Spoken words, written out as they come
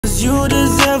Cause you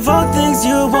deserve all things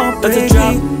you want, baby. That's a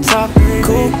drop top,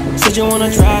 cool. Said you wanna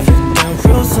drive it down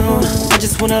real soon. I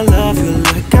just wanna love you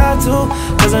like I do,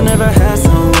 cause I never had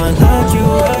someone like you.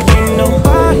 Ain't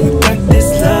nobody like this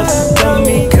love, got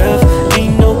me cuffed.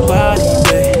 Ain't nobody,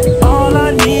 babe. All I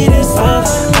need is love.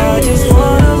 I just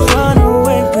wanna run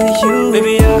away with you.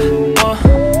 Baby, I want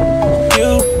you.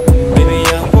 Baby,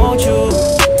 I want you.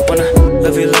 Wanna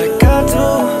love you like I do.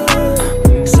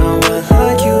 Someone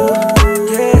like you,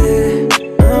 yeah.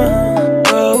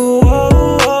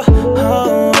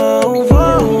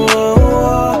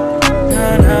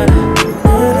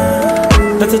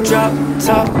 That's a drop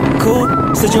top, cool.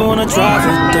 Said you wanna drive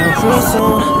it down real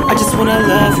soon. I just wanna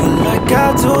love you like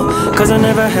I do, cause I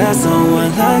never had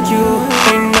someone like you.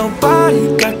 Ain't nobody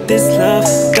got this love,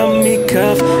 got me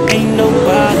cuffed. Ain't nobody